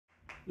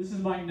This is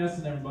Mike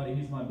Nesson, everybody.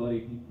 He's my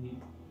buddy. He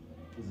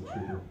is a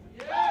trooper.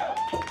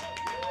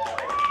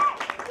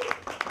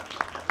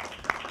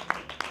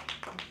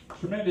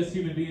 Tremendous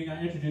human being.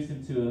 I introduced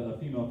him to a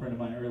female friend of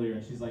mine earlier,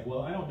 and she's like,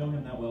 well, I don't know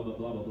him that well, but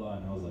blah, blah, blah.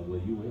 And I was like, well,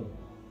 you will.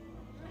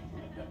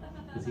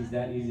 Because he's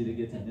that easy to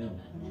get to know.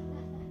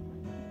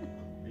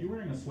 Are you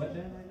wearing a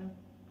sweatband right now?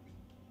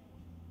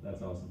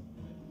 That's awesome.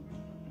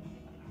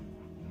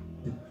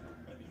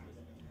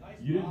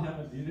 You didn't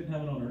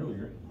have it on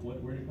earlier.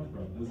 Where did it come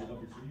from? Was it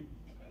up your sleeve?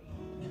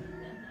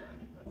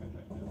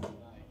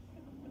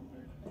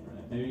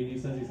 Maybe he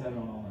says he's had it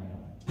on all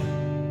night.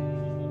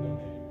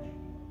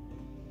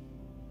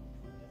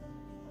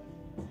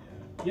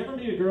 You ever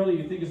meet a girl that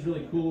you think is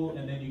really cool,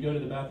 and then you go to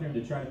the bathroom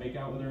to try to make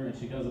out with her, and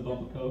she does a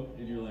bump of coke,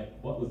 and you're like,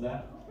 what was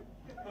that?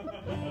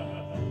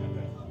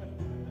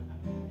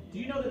 Do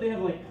you know that they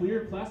have like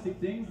clear plastic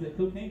things that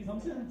cocaine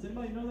comes in? Does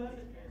anybody know that?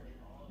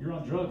 You're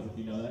on drugs if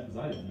you know that,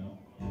 because I didn't know.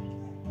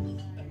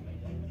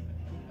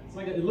 It's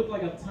like it looked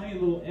like a tiny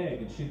little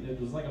egg, and it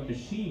was like a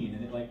machine,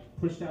 and it like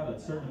pushed out a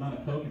certain amount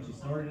of coke, and she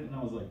snorted it, and I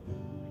was like,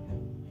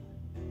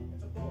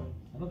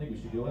 I don't think we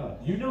should go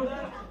out. You know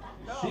that?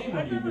 Shame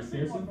on you, Miss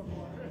Pearson.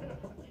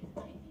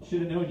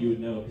 Should have known you would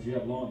know, because you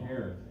have long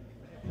hair.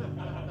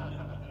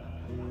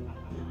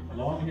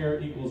 Long hair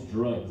equals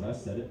drugs. I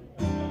said it.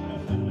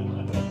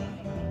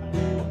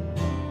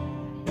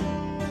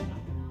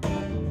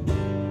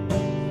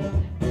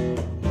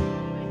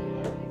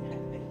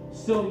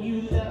 So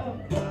you love.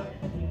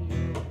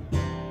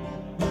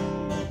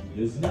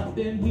 There's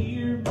nothing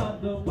here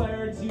but the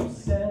words you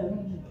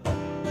said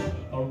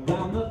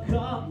around the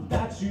cup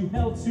that you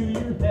held to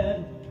your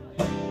head.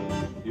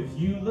 If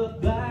you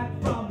look back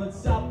from the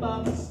top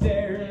of the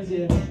stairs,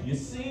 yeah, you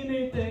see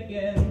me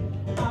thinking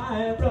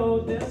I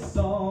wrote this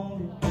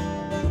song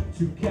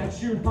to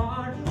catch your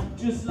heart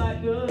just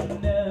like a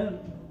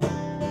net.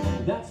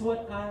 That's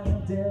what I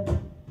did.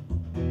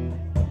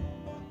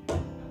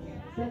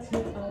 That's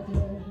what I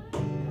did.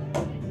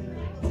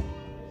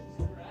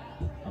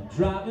 I'm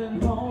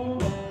driving home.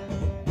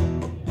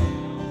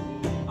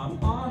 I'm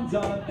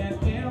undone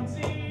and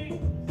empty,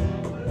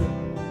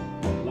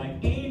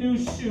 like a new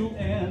shoe.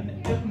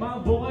 And if my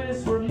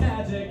voice were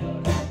magic,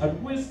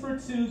 I'd whisper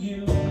to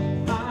you,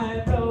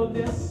 I wrote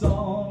this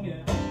song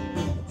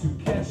to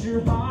catch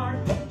your heart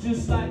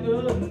just like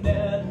a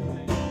net.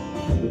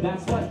 But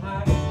that's what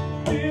I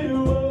did.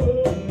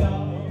 Oh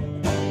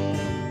no,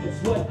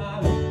 that's what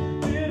I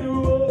did.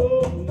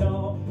 Oh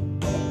no,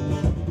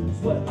 that's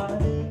what I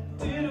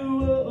did.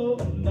 Oh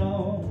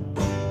no,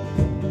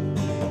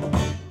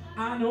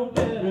 I know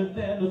better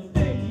than to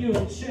think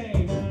you'll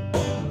change.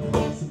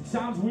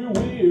 Sometimes we're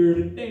weird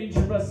and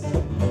dangerous.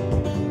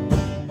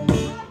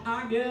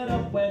 I get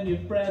up when your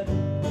breath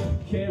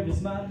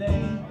carries my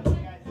name.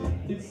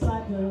 It's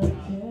like a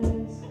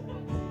kiss.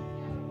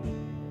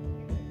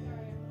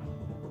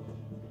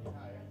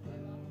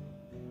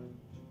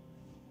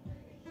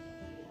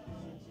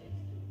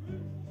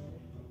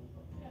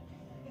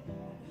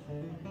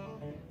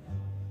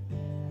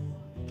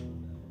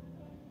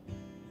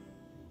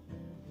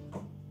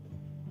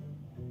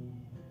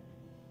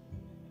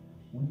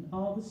 When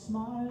all the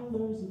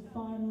smilers have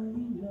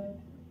finally left,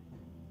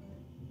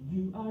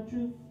 you are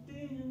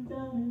drifting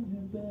down in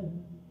your bed.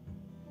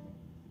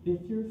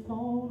 If your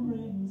phone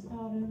rings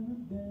out in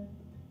the bed,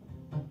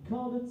 I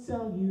call to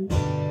tell you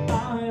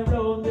I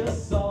wrote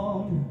this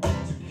song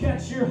to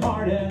catch your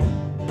heart,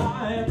 and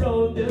I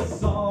wrote this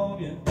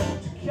song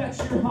to catch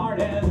your heart,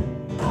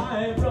 and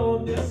I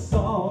wrote this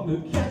song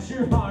to catch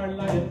your heart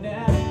like a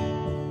gnat.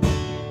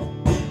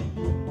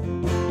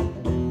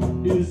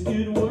 Is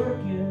it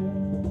working?